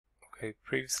Okay,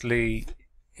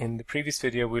 in the previous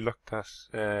video we looked at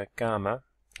gamma.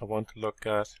 I want to look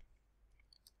at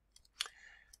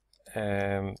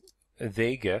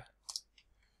Vega.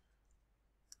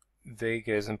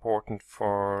 Vega is important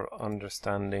for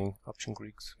understanding option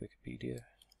Greeks Wikipedia.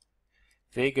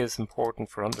 Vega is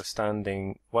important for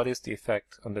understanding what is the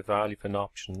effect on the value of an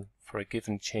option for a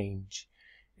given change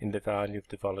in the value of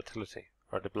the volatility,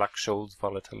 or the Black-Scholes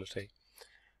volatility.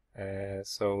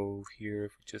 So here,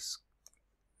 if we just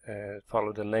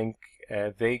follow the link,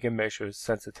 Vega measures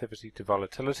sensitivity to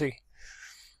volatility,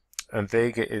 and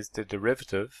Vega is the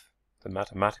derivative, the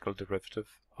mathematical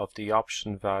derivative, of the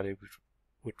option value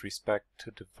with respect to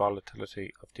the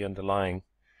volatility of the underlying.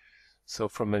 So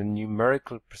from a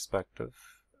numerical perspective,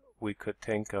 we could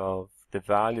think of the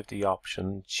value of the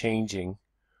option changing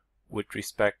with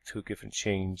respect to a given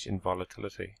change in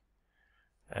volatility.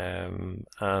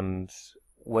 And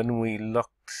when we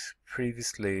looked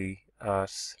previously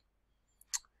at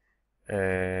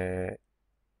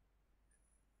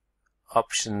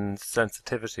option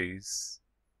sensitivities,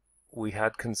 we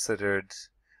had considered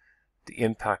the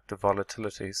impact of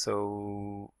volatility.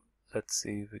 So let's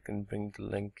see if we can bring the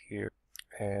link here.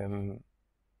 I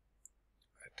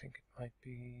think it might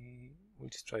be, we'll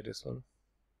just try this one.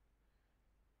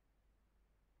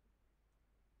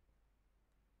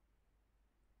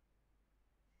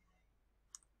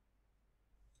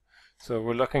 So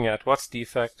we're looking at what's the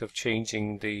effect of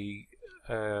changing the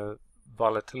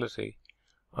volatility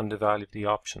on the value of the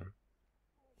option.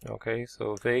 Okay,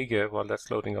 so Vega, while that's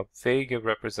loading up, Vega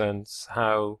represents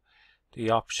how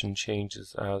the option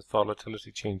changes as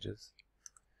volatility changes.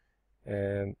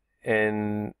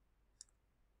 In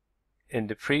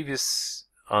the previous,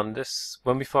 on this,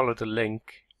 when we followed the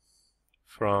link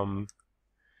from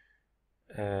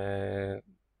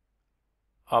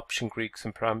option Greeks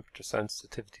and parameter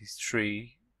sensitivities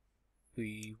 3,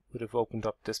 we would have opened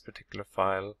up this particular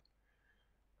file,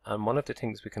 and one of the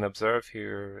things we can observe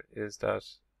here is that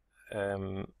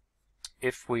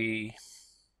if we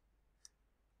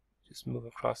just move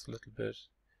across a little bit,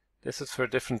 this is for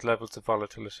different levels of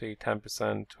volatility,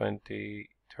 10%, 20,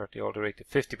 30, all the way to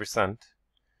 50%,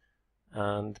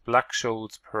 and the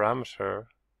Black-Scholes parameter,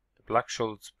 the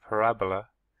Black-Scholes parabola,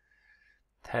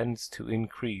 tends to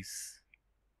increase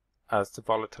as the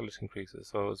volatility increases.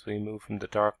 So as we move from the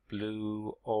dark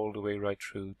blue all the way right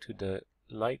through to the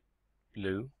light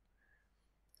blue,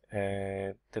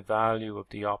 the value of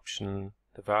the option,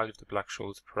 the value of the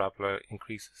Black-Scholes parabola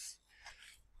increases.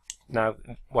 Now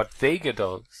what Vega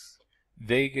does,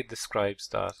 Vega describes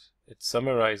that, it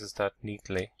summarizes that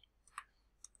neatly.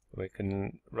 We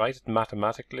can write it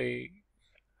mathematically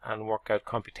and work out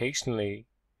computationally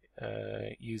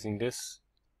using this,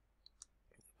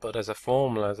 but as a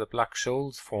formula, as a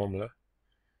Black-Scholes formula,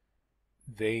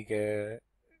 Vega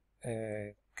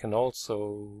can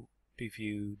also be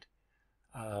viewed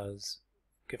as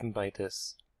given by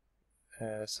this.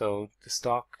 So the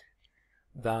stock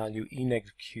value E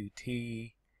negative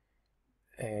QT,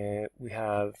 we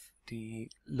have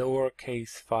the lowercase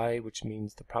phi, which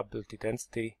means the probability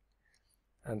density,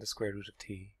 and the square root of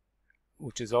t,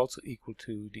 which is also equal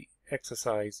to the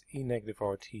exercise E negative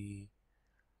RT,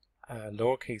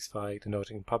 lowercase phi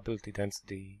denoting probability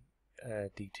density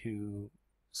d2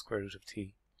 square root of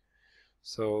t.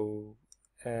 So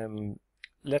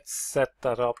let's set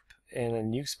that up in a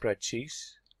new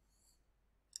spreadsheet,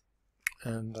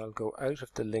 and I'll go out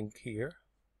of the link here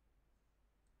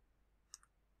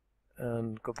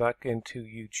and go back into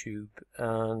YouTube,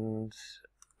 and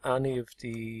any of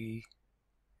the,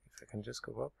 if I can just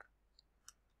go up,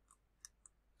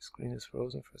 the screen is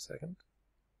frozen for a second,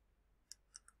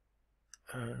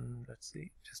 and let's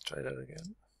see, just try that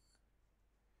again.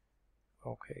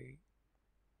 Okay,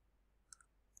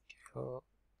 cool.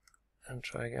 And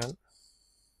try again.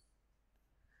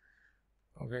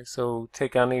 Okay, so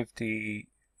take any of the, you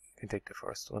can take the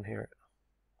first one here,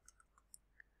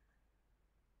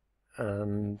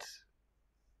 and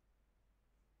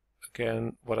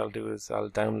again what I'll do is I'll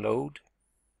download,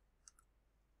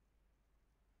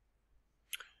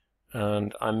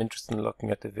 and I'm interested in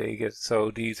looking at the Vega. So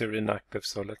these are inactive,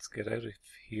 so let's get out of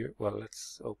here. Well,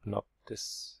 let's open up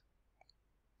this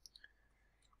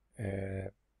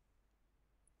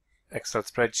Excel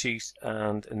spreadsheet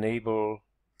and enable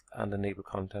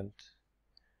content,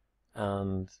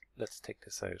 and let's take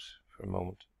this out for a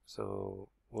moment. So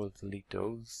we'll delete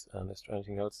those, and is there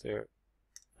anything else there?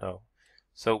 No.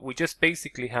 So we just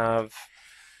basically have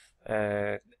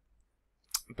Black-Scholes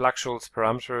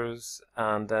parameters,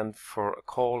 and then for a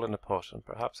call and a put, and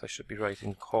perhaps I should be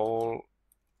writing call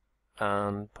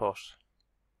and put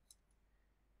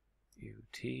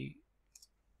ut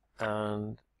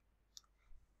and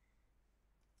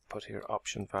put here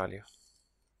option value.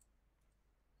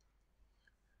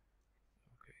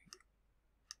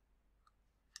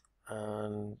 Okay.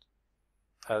 And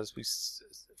as we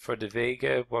for the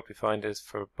Vega, what we find is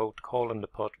for both call and the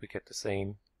put, we get the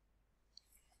same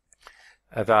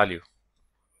value.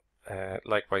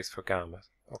 Likewise for gamma.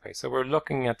 Okay, so we're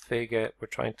looking at Vega. We're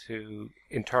trying to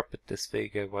interpret this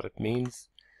Vega, what it means.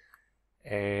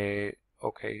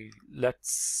 Okay,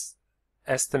 let's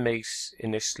estimate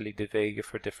initially the Vega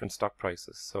for different stock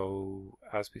prices. So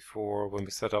as before, when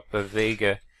we set up a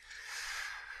Vega,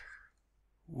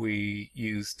 we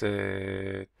use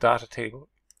the data table,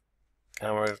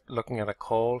 and we're looking at a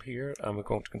call here, and we're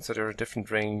going to consider a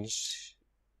different range,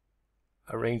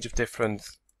 a range of different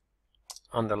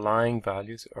underlying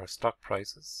values or stock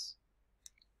prices,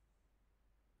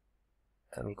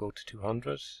 and we'll go to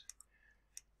 200,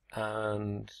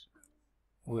 and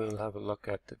we'll have a look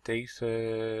at the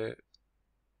data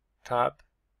tab,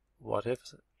 what if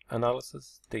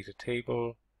analysis, data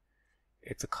table.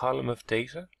 It's a column of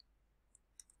data.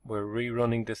 We're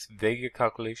rerunning this Vega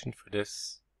calculation for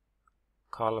this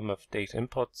column of data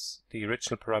inputs. The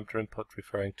original parameter input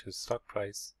referring to stock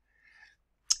price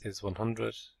is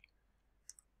 100.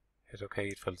 Hit OK,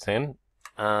 it fills in.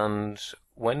 And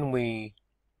when we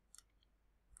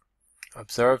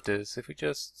observe this, if we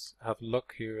just have a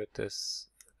look here at this,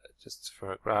 just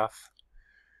for a graph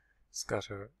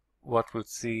scatter, what we'll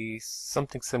see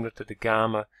something similar to the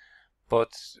gamma,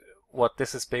 but what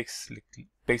this is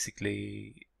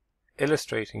basically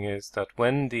illustrating is that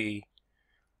when the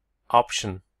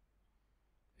option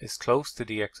is close to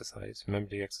the exercise, remember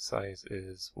the exercise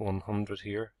is 100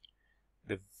 here,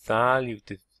 the value,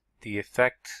 the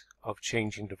effect of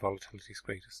changing the volatility is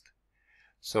greatest.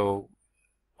 So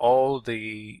all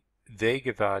the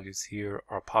Vega values here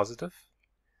are positive,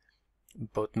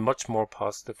 but much more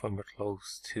positive when we're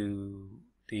close to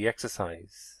the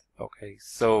exercise. Okay,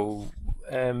 so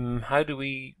how do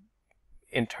we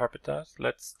interpret that?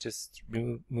 Let's just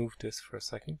remove this for a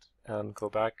second and go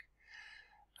back,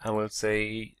 and we'll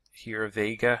say here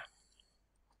Vega,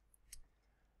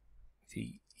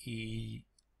 VEGA,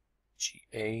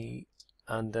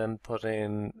 and then put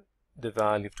in the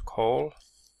value of the call,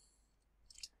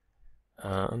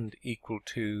 and equal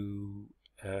to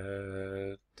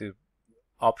the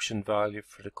option value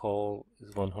for the call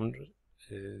is 100,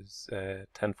 is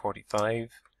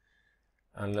 1045.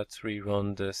 And let's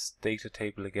rerun this data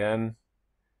table again.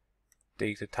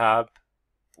 Data tab,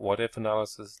 what if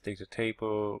analysis, data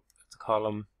table, it's a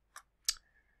column.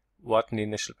 What in the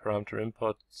initial parameter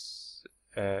inputs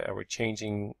are we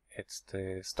changing? It's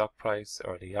the stock price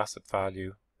or the asset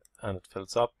value, and it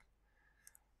fills up.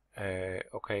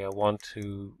 Okay, I want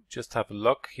to just have a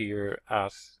look here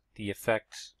at the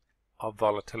effect of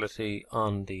volatility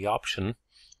on the option.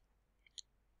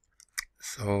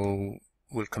 So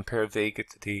we'll compare Vega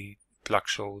to the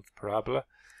Black-Scholes parabola.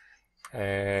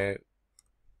 Let's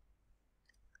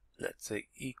say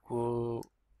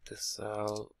equal this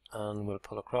cell, and we'll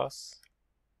pull across,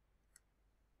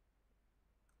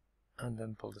 and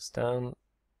then pull this down.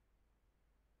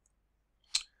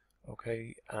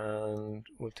 Okay, and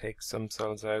we'll take some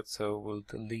cells out, so we'll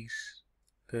delete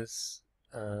this,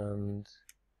 and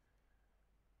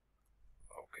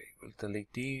okay, we'll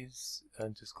delete these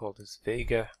and just call this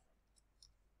Vega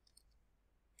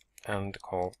and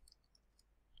call,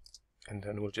 and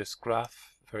then we'll just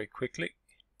graph very quickly,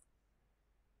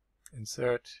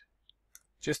 insert,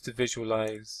 just to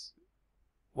visualize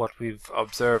what we've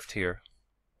observed here.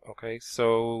 Okay,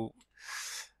 so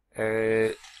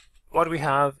what we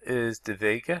have is the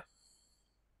Vega,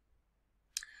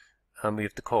 and we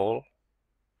have the call,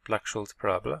 Black-Scholes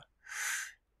parabola.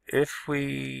 If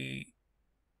we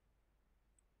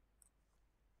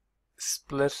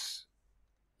split,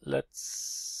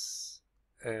 let's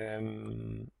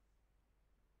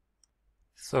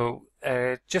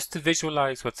just to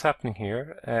visualize what's happening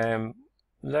here,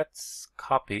 let's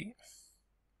copy,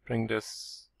 bring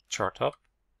this chart up,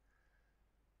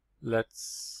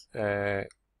 let's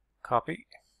copy,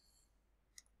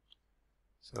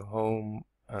 so home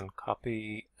and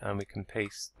copy, and we can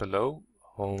paste below,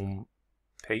 home,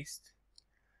 paste.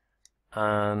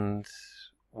 And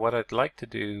what I'd like to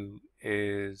do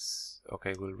is,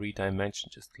 okay, we'll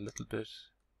redimension just a little bit,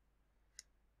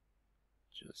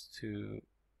 just to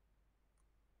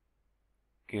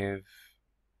give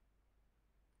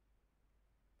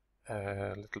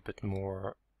a little bit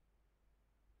more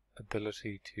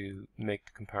ability to make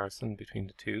the comparison between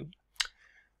the two.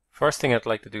 First thing I'd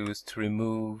like to do is to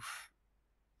remove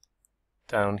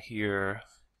down here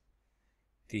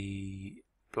the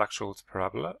Black-Scholes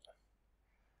parabola.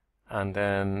 and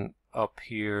then up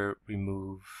here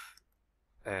remove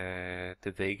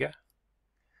the Vega,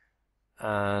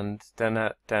 and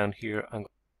then down here I'm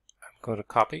going to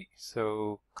copy,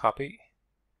 so copy,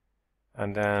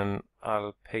 and then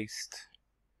I'll paste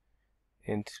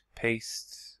into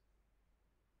paste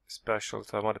special.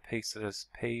 So I want to paste it as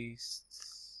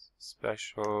paste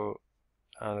special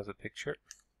and as a picture,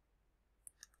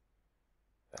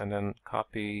 and then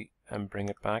copy and bring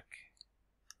it back.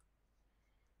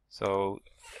 So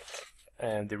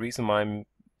and the reason why I'm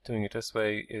doing it this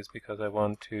way is because I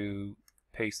want to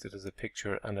paste it as a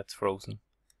picture and it's frozen,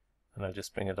 and I'll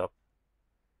just bring it up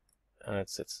and it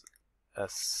sits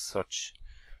as such.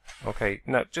 Okay,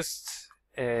 now just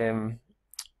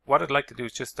what I'd like to do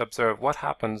is just observe what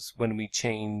happens when we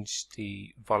change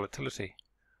the volatility.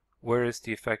 Where is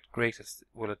the effect greatest?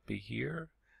 Will it be here?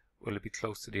 Will it be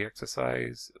close to the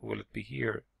exercise? Will it be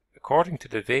here? According to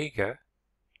the Vega,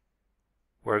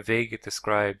 where Vega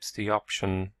describes the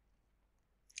option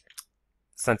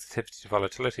sensitivity to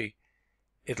volatility,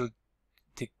 the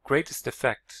greatest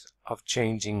effect of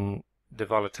changing the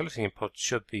volatility input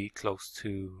should be close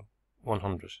to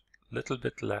 100, a little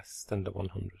bit less than the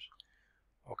 100.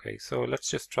 Okay, so let's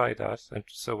just try that. And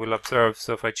so we'll observe,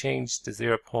 so if I change the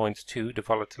 0.2, the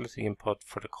volatility input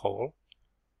for the call,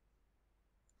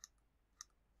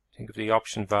 think of the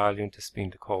option value and this being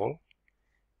the call.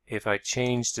 If I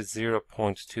change the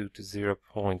 0.2 to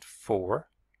 0.4,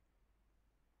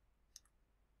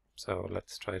 so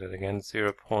let's try that again,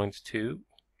 0.2,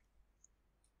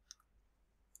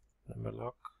 number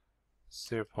lock,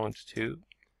 0.2,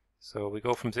 so we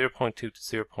go from 0.2 to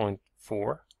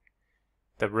 0.4.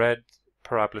 The red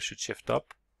parabola should shift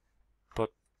up,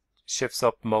 but shifts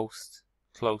up most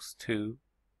close to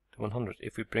 100.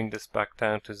 If we bring this back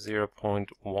down to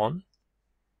 0.1,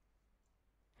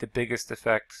 the biggest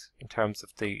effect in terms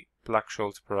of the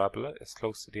Black-Scholes parabola is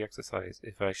close to the exercise.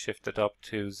 If I shift it up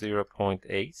to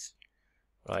 0.8,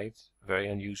 right, very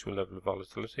unusual level of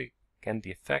volatility, again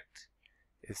the effect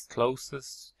is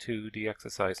closest to the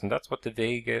exercise, and that's what the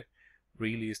Vega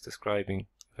really is describing.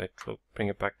 If I bring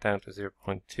it back down to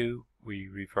 0.2, we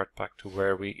revert back to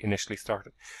where we initially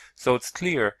started. So it's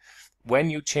clear, when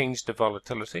you change the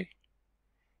volatility,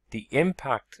 the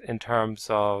impact in terms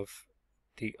of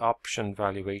the option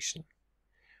valuation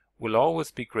will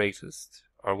always be greatest,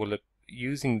 or will it,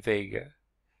 using Vega,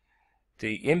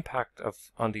 the impact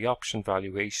on the option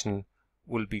valuation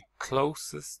will be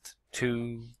closest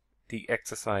to the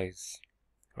exercise,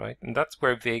 right? And that's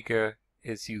where Vega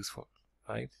is useful,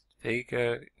 right?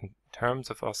 Vega, in terms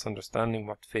of us understanding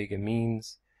what Vega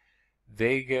means,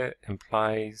 Vega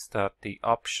implies that the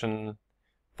option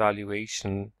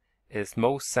valuation is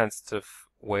most sensitive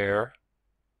where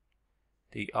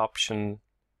the option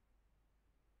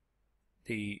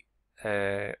is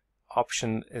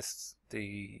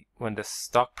when the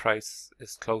stock price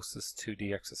is closest to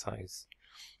the exercise.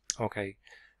 Okay,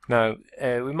 now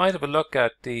we might have a look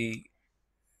at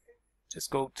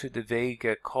just go to the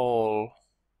Vega call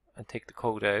and take the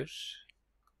code out.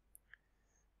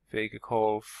 Vega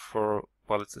call for,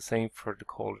 well, it's the same for the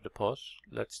call to the put.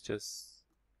 Let's just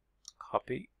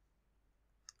copy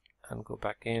and go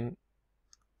back in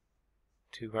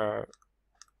to our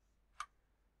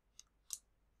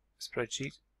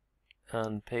spreadsheet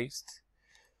and paste.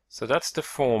 So that's the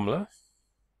formula,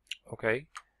 okay,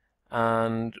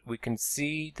 and we can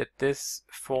see that this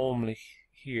formula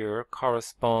here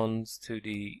corresponds to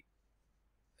the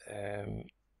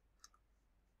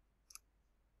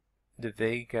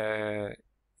Vega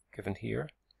given here.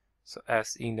 So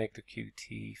S E negative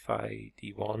QT phi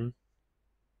D1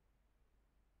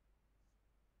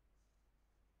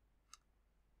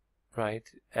 right,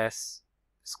 S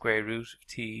square root of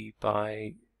T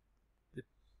by the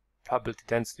probability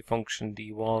density function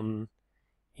D1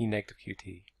 E negative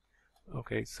QT.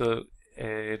 Okay, so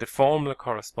the formula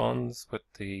corresponds with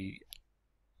the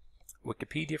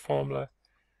Wikipedia formula,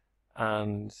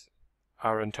 and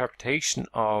our interpretation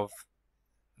of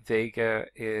Vega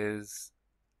is,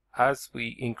 as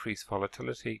we increase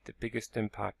volatility, the biggest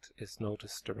impact is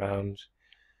noticed around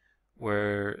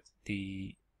where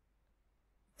the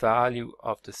value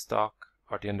of the stock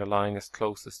or the underlying is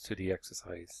closest to the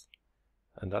exercise,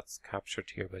 and that's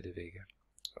captured here by the Vega.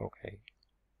 Okay.